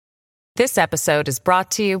This episode is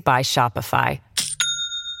brought to you by Shopify.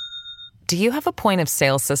 Do you have a point of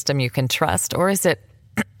sale system you can trust, or is it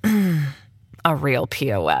a real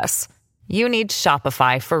POS? You need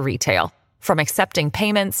Shopify for retail. From accepting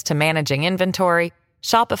payments to managing inventory,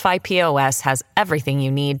 Shopify POS has everything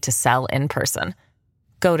you need to sell in person.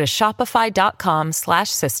 Go to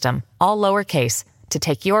shopify.com/system, all lowercase, to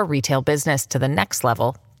take your retail business to the next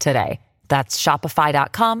level today. That's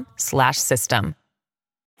shopify.com/system.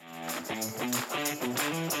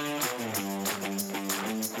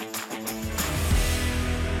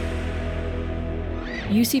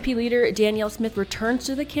 UCP leader Danielle Smith returns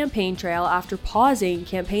to the campaign trail after pausing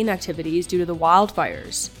campaign activities due to the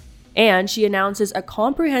wildfires. And she announces a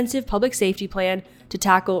comprehensive public safety plan to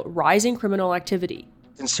tackle rising criminal activity.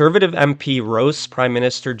 Conservative MP roasts Prime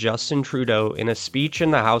Minister Justin Trudeau in a speech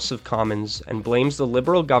in the House of Commons and blames the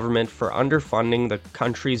Liberal government for underfunding the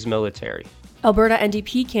country's military. Alberta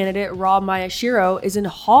NDP candidate Rob Miyashiro is in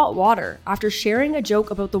hot water after sharing a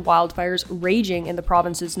joke about the wildfires raging in the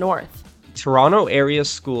province's north. Toronto area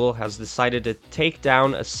school has decided to take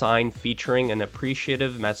down a sign featuring an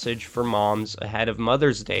appreciative message for moms ahead of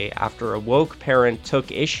Mother's Day after a woke parent took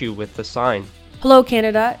issue with the sign. Hello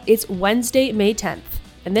Canada, it's Wednesday, May 10th,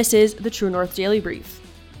 and this is the True North Daily Brief.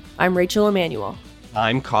 I'm Rachel Emmanuel.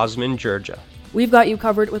 I'm Cosmin Georgia. We've got you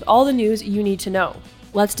covered with all the news you need to know.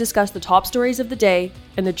 Let's discuss the top stories of the day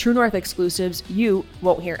and the True North exclusives you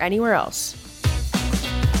won't hear anywhere else.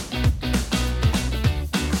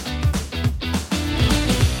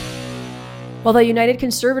 While the United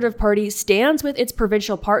Conservative Party stands with its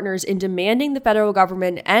provincial partners in demanding the federal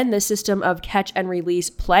government end the system of catch and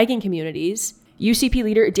release plaguing communities, UCP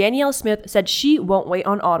leader Danielle Smith said she won't wait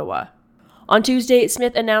on Ottawa. On Tuesday,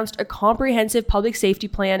 Smith announced a comprehensive public safety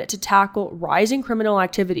plan to tackle rising criminal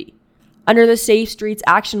activity. Under the Safe Streets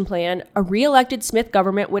Action Plan, a re-elected Smith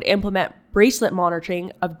government would implement bracelet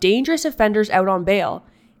monitoring of dangerous offenders out on bail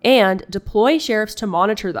and deploy sheriffs to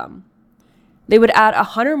monitor them. They would add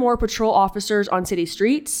 100 more patrol officers on city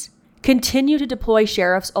streets, continue to deploy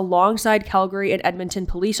sheriffs alongside Calgary and Edmonton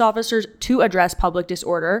police officers to address public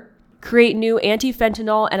disorder, create new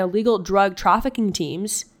anti-fentanyl and illegal drug trafficking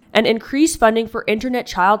teams, and increase funding for internet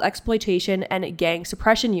child exploitation and gang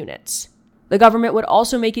suppression units. The government would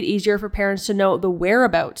also make it easier for parents to know the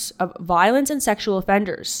whereabouts of violence and sexual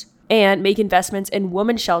offenders, and make investments in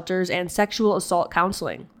women's shelters and sexual assault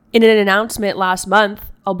counseling. In an announcement last month,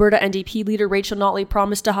 Alberta NDP leader Rachel Notley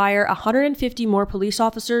promised to hire 150 more police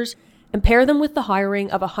officers and pair them with the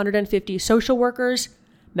hiring of 150 social workers,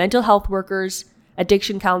 mental health workers,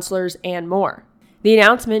 addiction counselors, and more. The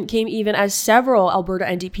announcement came even as several Alberta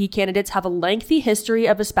NDP candidates have a lengthy history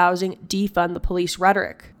of espousing defund the police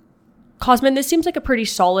rhetoric. Cosmin, this seems like a pretty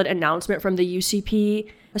solid announcement from the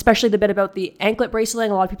UCP, especially the bit about the anklet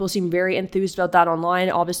braceleting. A lot of people seem very enthused about that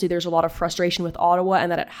online. Obviously, there's a lot of frustration with Ottawa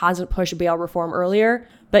and that it hasn't pushed bail reform earlier.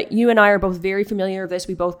 But you and I are both very familiar with this.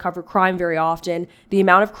 We both cover crime very often. The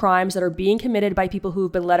amount of crimes that are being committed by people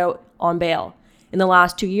who've been let out on bail. In the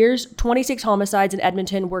last 2 years, 26 homicides in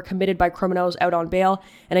Edmonton were committed by criminals out on bail.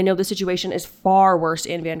 And I know the situation is far worse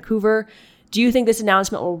in Vancouver. Do you think this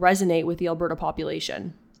announcement will resonate with the Alberta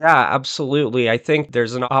population? Yeah, absolutely. I think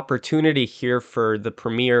there's an opportunity here for the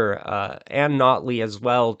Premier and Notley as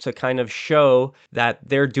well to kind of show that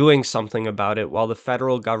they're doing something about it while the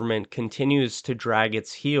federal government continues to drag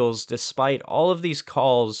its heels despite all of these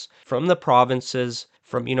calls from the provinces,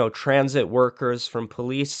 from, transit workers, from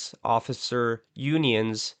police officer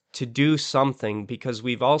unions to do something, because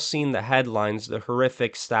we've all seen the headlines, the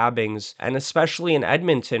horrific stabbings, and especially in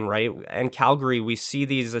Edmonton, right? And Calgary, we see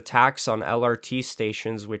these attacks on LRT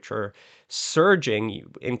stations, which are surging.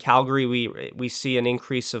 In Calgary, we see an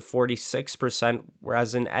increase of 46%,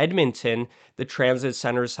 whereas in Edmonton, the transit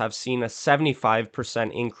centers have seen a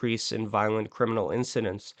 75% increase in violent criminal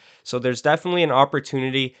incidents. So there's definitely an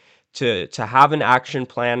opportunity to have an action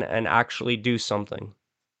plan and actually do something.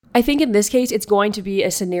 I think in this case, it's going to be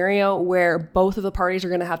a scenario where both of the parties are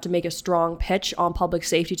going to have to make a strong pitch on public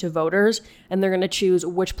safety to voters, and they're going to choose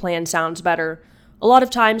which plan sounds better. A lot of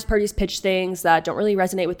times, parties pitch things that don't really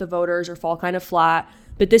resonate with the voters or fall kind of flat,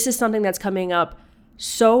 but this is something that's coming up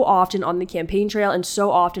so often on the campaign trail and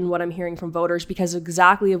so often what I'm hearing from voters because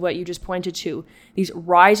exactly of what you just pointed to, these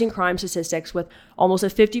rising crime statistics with almost a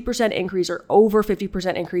 50% increase or over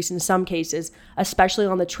 50% increase in some cases, especially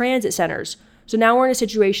on the transit centers. So now we're in a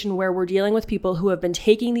situation where we're dealing with people who have been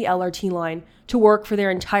taking the LRT line to work for their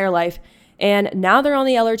entire life And now they're on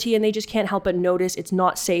the LRT and they just can't help but notice it's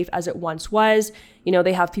not safe as it once was.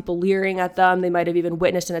 They have people leering at them. They might have even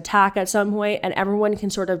witnessed an attack at some point, and everyone can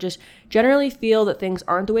sort of just generally feel that things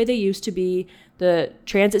aren't the way they used to be. The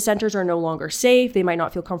transit centers are no longer safe. They might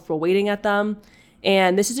not feel comfortable waiting at them.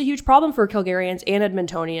 And this is a huge problem for Calgarians and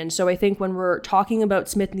Edmontonians. So I think when we're talking about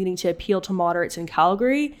Smith needing to appeal to moderates in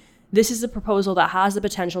Calgary, this is a proposal that has the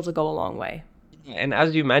potential to go a long way. And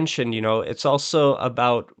as you mentioned, it's also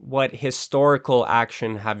about what historical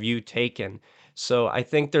action have you taken. So I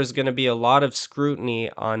think there's going to be a lot of scrutiny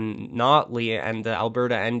on Notley and the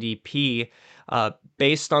Alberta NDP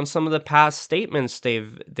based on some of the past statements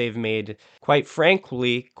they've made. Quite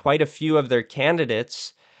frankly, quite a few of their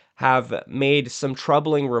candidates have made some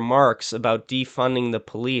troubling remarks about defunding the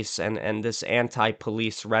police and this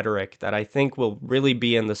anti-police rhetoric that I think will really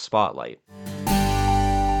be in the spotlight.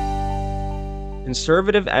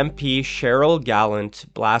 Conservative MP Cheryl Gallant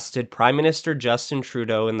blasted Prime Minister Justin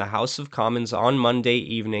Trudeau in the House of Commons on Monday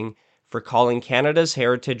evening for calling Canada's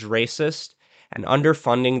heritage racist and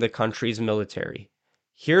underfunding the country's military.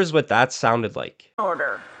 Here's what that sounded like.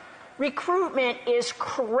 Order. Recruitment is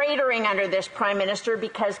cratering under this Prime Minister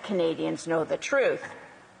because Canadians know the truth.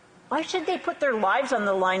 Why should they put their lives on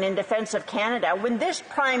the line in defense of Canada when this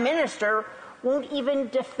Prime Minister won't even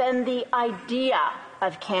defend the idea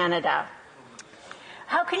of Canada?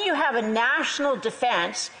 How can you have a national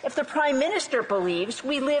defense if the Prime Minister believes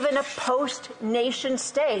we live in a post-nation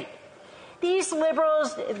state? These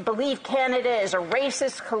Liberals believe Canada is a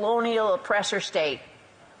racist, colonial, oppressor state.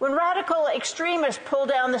 When radical extremists pull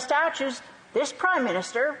down the statues, this Prime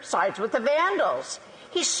Minister sides with the Vandals.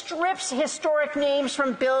 He strips historic names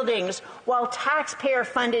from buildings while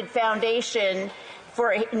taxpayer-funded foundation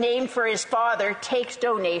named for his father takes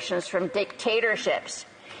donations from dictatorships.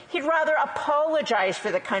 He'd rather apologize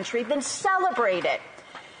for the country than celebrate it.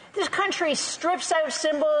 This country strips out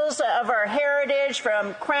symbols of our heritage from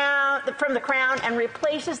the crown and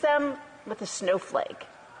replaces them with a snowflake.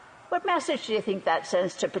 What message do you think that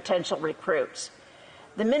sends to potential recruits?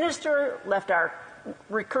 The minister left our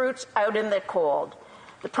recruits out in the cold.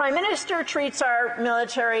 The Prime Minister treats our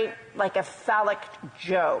military like a phallic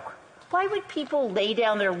joke. Why would people lay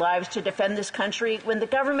down their lives to defend this country when the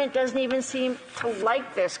government doesn't even seem to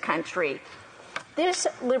like this country? This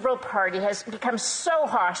Liberal Party has become so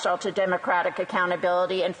hostile to democratic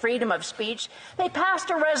accountability and freedom of speech, they passed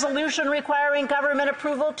a resolution requiring government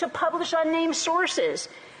approval to publish unnamed sources.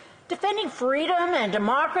 Defending freedom and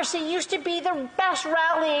democracy used to be the best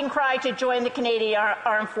rallying cry to join the Canadian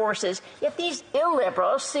Armed Forces, yet these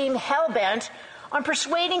illiberals seem hell-bent on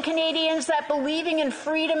persuading Canadians that believing in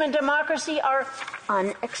freedom and democracy are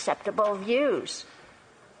unacceptable views.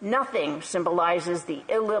 Nothing symbolizes the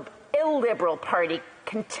illiberal party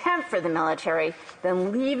contempt for the military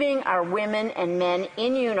than leaving our women and men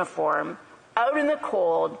in uniform out in the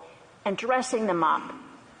cold and dressing them up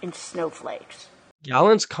in snowflakes.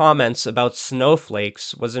 Gallant's comments about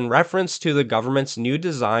snowflakes was in reference to the government's new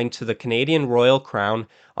design to the Canadian Royal Crown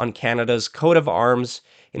on Canada's coat of arms,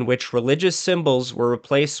 in which religious symbols were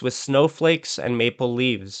replaced with snowflakes and maple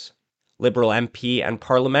leaves. Liberal MP and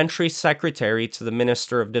Parliamentary Secretary to the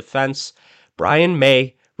Minister of Defence, Brian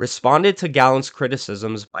May, responded to Gallant's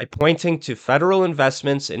criticisms by pointing to federal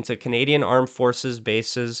investments into Canadian Armed Forces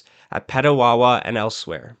bases at Petawawa and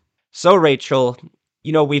elsewhere. So, Rachel,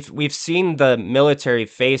 we've seen the military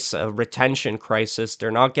face a retention crisis.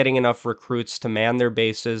 They're not getting enough recruits to man their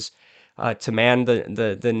bases, to man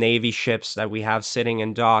the Navy ships that we have sitting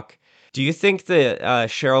in dock. Do you think that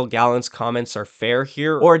Cheryl Gallant's comments are fair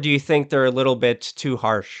here, or do you think they're a little bit too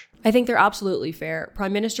harsh? I think they're absolutely fair.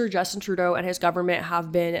 Prime Minister Justin Trudeau and his government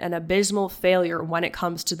have been an abysmal failure when it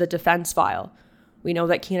comes to the defense file. We know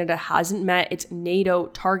that Canada hasn't met its NATO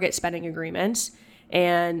target spending agreements,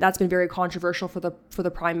 and that's been very controversial for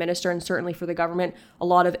the Prime Minister and certainly for the government. A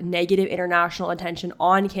lot of negative international attention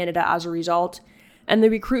on Canada as a result. And the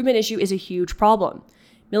recruitment issue is a huge problem.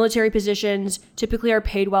 Military positions typically are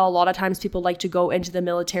paid well. A lot of times people like to go into the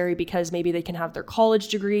military because maybe they can have their college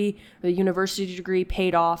degree or the university degree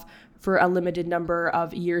paid off for a limited number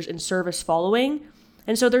of years in service following.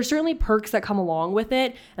 And so there's certainly perks that come along with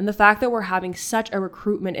it. And the fact that we're having such a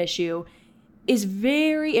recruitment issue is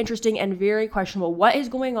very interesting and very questionable. What is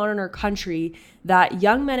going on in our country that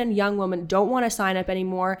young men and young women don't want to sign up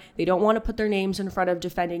anymore? They don't want to put their names in front of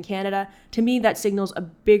defending Canada. To me, that signals a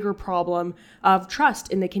bigger problem of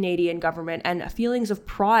trust in the Canadian government and feelings of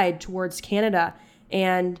pride towards Canada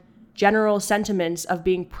and general sentiments of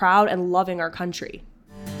being proud and loving our country.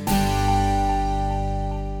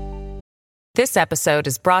 This episode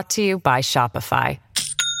is brought to you by Shopify.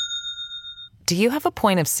 Do you have a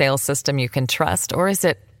point of sale system you can trust, or is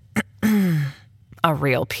it a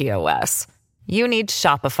real POS? You need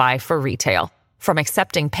Shopify for retail. From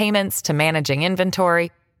accepting payments to managing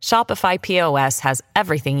inventory, Shopify POS has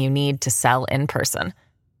everything you need to sell in person.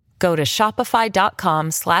 Go to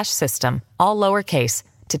shopify.com/system, all lowercase,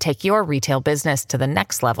 to take your retail business to the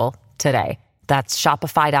next level today. That's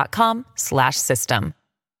shopify.com/system.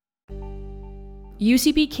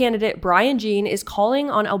 UCP candidate Brian Jean is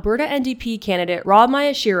calling on Alberta NDP candidate Rob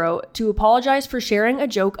Miyashiro to apologize for sharing a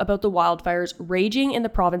joke about the wildfires raging in the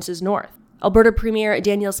province's north. Alberta Premier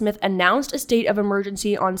Danielle Smith announced a state of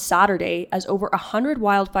emergency on Saturday as over 100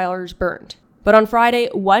 wildfires burned. But on Friday,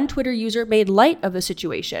 one Twitter user made light of the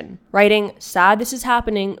situation, writing, "Sad this is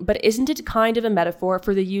happening, but isn't it kind of a metaphor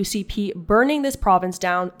for the UCP burning this province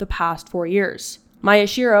down the past 4 years?"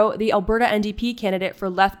 Miyashiro, the Alberta NDP candidate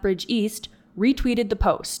for Lethbridge East, retweeted the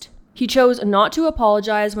post. He chose not to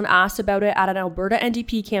apologize when asked about it at an Alberta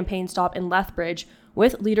NDP campaign stop in Lethbridge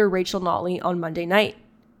with leader Rachel Notley on Monday night.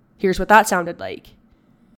 Here's what that sounded like.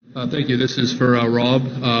 Thank you. This is for Rob.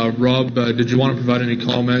 Rob, did you want to provide any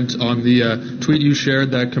comment on the tweet you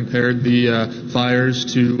shared that compared the fires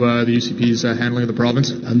to the UCP's handling of the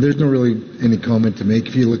province? There's no really any comment to make.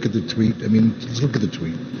 If you look at the tweet, just look at the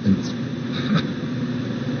tweet.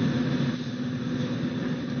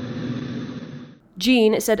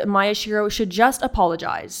 Jean said Miyashiro should just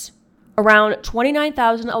apologize. Around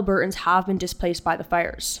 29,000 Albertans have been displaced by the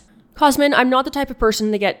fires. Cosmin, I'm not the type of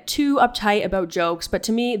person to get too uptight about jokes, but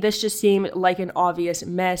to me, this just seemed like an obvious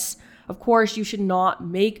miss. Of course, you should not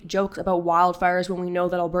make jokes about wildfires when we know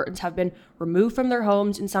that Albertans have been removed from their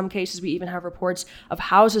homes. In some cases, we even have reports of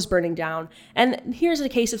houses burning down. And here's a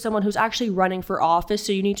case of someone who's actually running for office,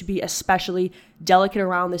 so you need to be especially delicate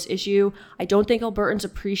around this issue. I don't think Albertans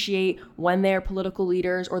appreciate when their political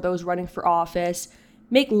leaders or those running for office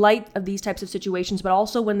make light of these types of situations, but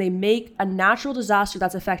also when they make a natural disaster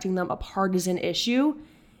that's affecting them a partisan issue,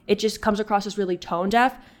 it just comes across as really tone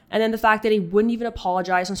deaf. And then the fact that he wouldn't even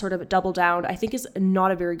apologize and sort of double down, I think is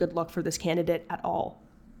not a very good look for this candidate at all.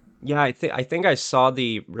 Yeah, I think I saw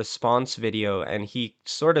the response video and he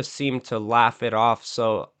sort of seemed to laugh it off.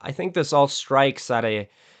 So I think this all strikes at a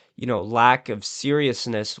lack of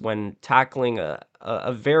seriousness when tackling a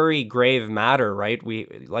very grave matter, right? We,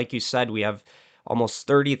 like you said, we have almost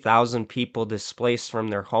 30,000 people displaced from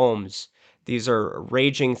their homes. These are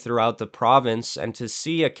raging throughout the province, and to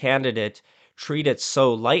see a candidate treat it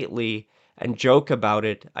so lightly and joke about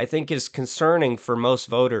it, I think is concerning for most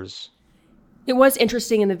voters. It was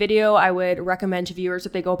interesting in the video. I would recommend to viewers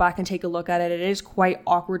if they go back and take a look at it. It is quite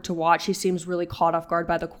awkward to watch. He seems really caught off guard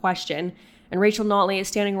by the question. And Rachel Notley is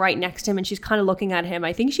standing right next to him and she's kind of looking at him.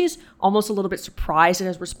 I think she's almost a little bit surprised at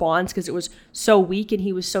his response because it was so weak and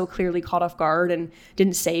he was so clearly caught off guard and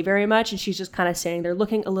didn't say very much. And she's just kind of standing there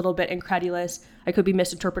looking a little bit incredulous. I could be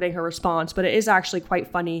misinterpreting her response, but it is actually quite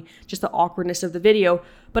funny, just the awkwardness of the video.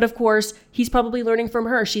 But of course, he's probably learning from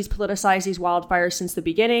her. She's politicized these wildfires since the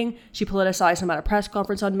beginning. She politicized them at a press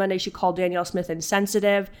conference on Monday. She called Danielle Smith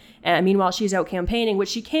insensitive. And meanwhile, she's out campaigning, which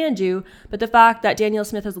she can do. But the fact that Danielle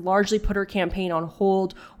Smith has largely put her campaign on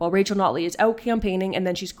hold while Rachel Notley is out campaigning, and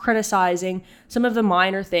then she's criticizing some of the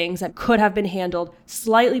minor things that could have been handled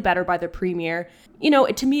slightly better by the premier.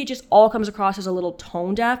 To me, it just all comes across as a little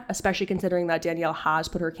tone deaf, especially considering that Danielle has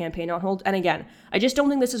put her campaign on hold. And again, I just don't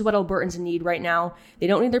think this is what Albertans need right now. They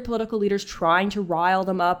don't need their political leaders trying to rile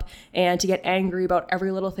them up and to get angry about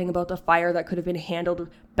every little thing about the fire that could have been handled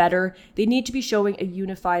better. They need to be showing a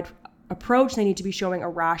unified approach. They need to be showing a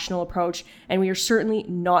rational approach. And we are certainly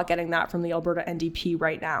not getting that from the Alberta NDP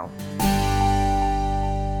right now.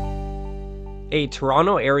 A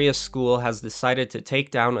Toronto area school has decided to take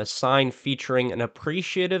down a sign featuring an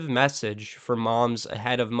appreciative message for moms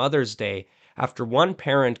ahead of Mother's Day after one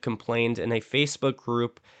parent complained in a Facebook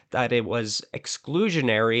group that it was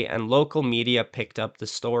exclusionary and local media picked up the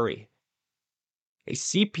story. A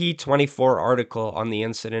CP24 article on the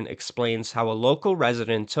incident explains how a local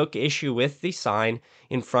resident took issue with the sign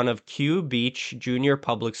in front of Kew Beach Junior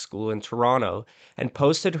Public School in Toronto and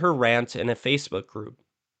posted her rant in a Facebook group.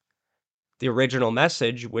 The original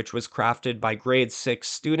message, which was crafted by grade 6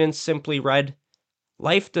 students, simply read,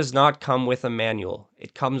 "Life does not come with a manual,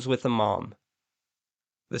 it comes with a mom."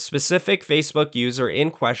 The specific Facebook user in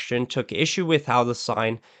question took issue with how the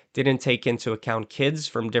sign didn't take into account kids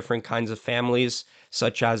from different kinds of families,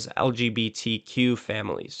 such as LGBTQ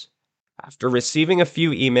families. After receiving a few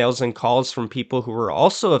emails and calls from people who were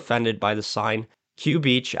also offended by the sign, Kew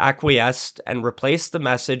Beach acquiesced and replaced the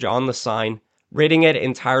message on the sign, ridding it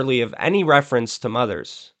entirely of any reference to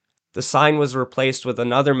mothers. The sign was replaced with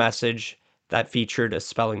another message that featured a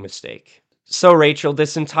spelling mistake. So Rachel,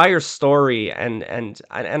 this entire story, and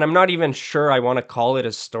I'm not even sure I want to call it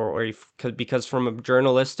a story because from a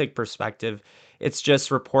journalistic perspective, it's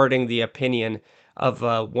just reporting the opinion of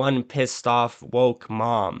one pissed off woke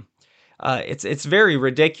mom. It's very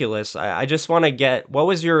ridiculous. I just want to get, what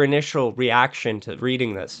was your initial reaction to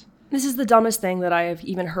reading this? This is the dumbest thing that I have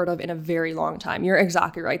even heard of in a very long time. You're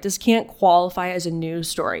exactly right. This can't qualify as a news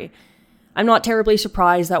story. I'm not terribly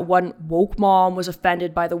surprised that one woke mom was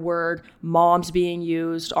offended by the word moms being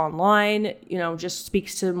used online, just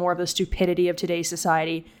speaks to more of the stupidity of today's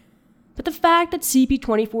society. But the fact that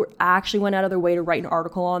CP24 actually went out of their way to write an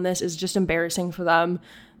article on this is just embarrassing for them.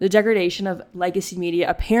 The degradation of legacy media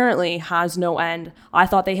apparently has no end. I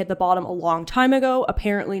thought they hit the bottom a long time ago.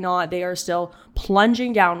 Apparently not. They are still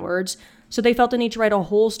plunging downwards. So they felt the need to write a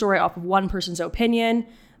whole story off of one person's opinion.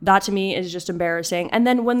 That to me is just embarrassing. And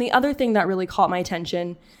then when the other thing that really caught my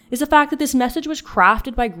attention is the fact that this message was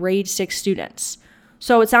crafted by grade 6 students.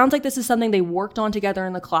 So it sounds like this is something they worked on together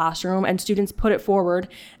in the classroom and students put it forward.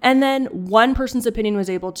 And then one person's opinion was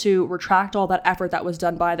able to retract all that effort that was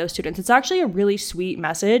done by those students. It's actually a really sweet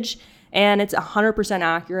message. And it's 100%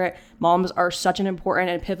 accurate. Moms are such an important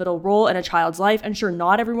and pivotal role in a child's life. And sure,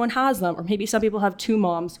 not everyone has them, or maybe some people have 2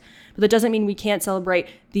 moms, but that doesn't mean we can't celebrate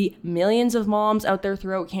the millions of moms out there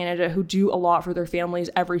throughout Canada who do a lot for their families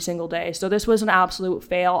every single day. So this was an absolute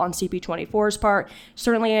fail on CP24's part.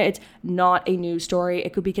 Certainly, it's not a news story.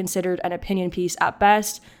 It could be considered an opinion piece at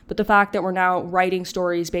best, but the fact that we're now writing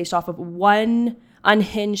stories based off of one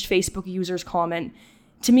unhinged Facebook user's comment,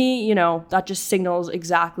 to me, that just signals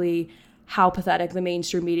exactly how pathetic the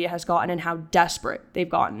mainstream media has gotten and how desperate they've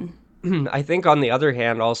gotten. I think on the other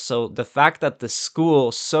hand, also the fact that the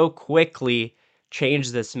school so quickly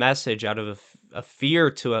changed this message out of a fear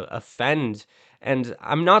to offend. And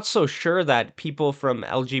I'm not so sure that people from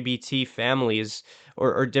LGBT families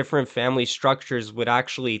or different family structures would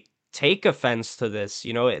actually take offense to this.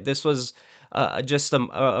 This was just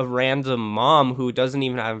a random mom who doesn't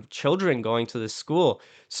even have children going to the school.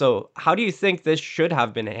 So how do you think this should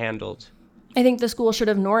have been handled? I think the school should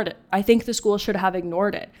have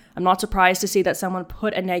ignored it. I'm not surprised to see that someone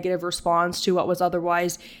put a negative response to what was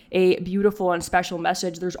otherwise a beautiful and special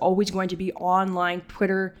message. There's always going to be online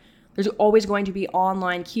Twitter. There's always going to be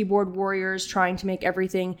online keyboard warriors trying to make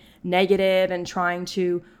everything negative and trying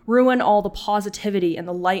to ruin all the positivity and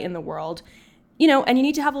the light in the world. And you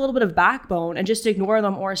need to have a little bit of backbone and just ignore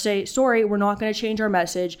them or say, sorry, we're not going to change our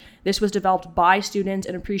message. This was developed by students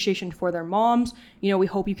in appreciation for their moms. We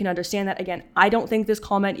hope you can understand that. Again, I don't think this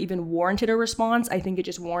comment even warranted a response. I think it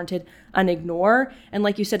just warranted an ignore. And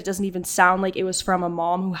like you said, it doesn't even sound like it was from a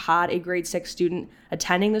mom who had a grade 6 student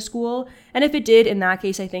attending the school. And if it did, in that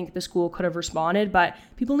case, I think the school could have responded, but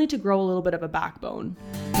people need to grow a little bit of a backbone.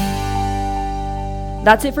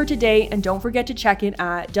 That's it for today, and don't forget to check in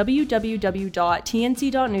at www.tnc.news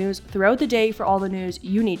throughout the day for all the news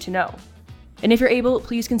you need to know. And if you're able,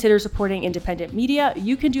 please consider supporting independent media.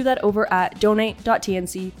 You can do that over at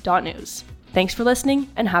donate.tnc.news. Thanks for listening,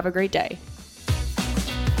 and have a great day.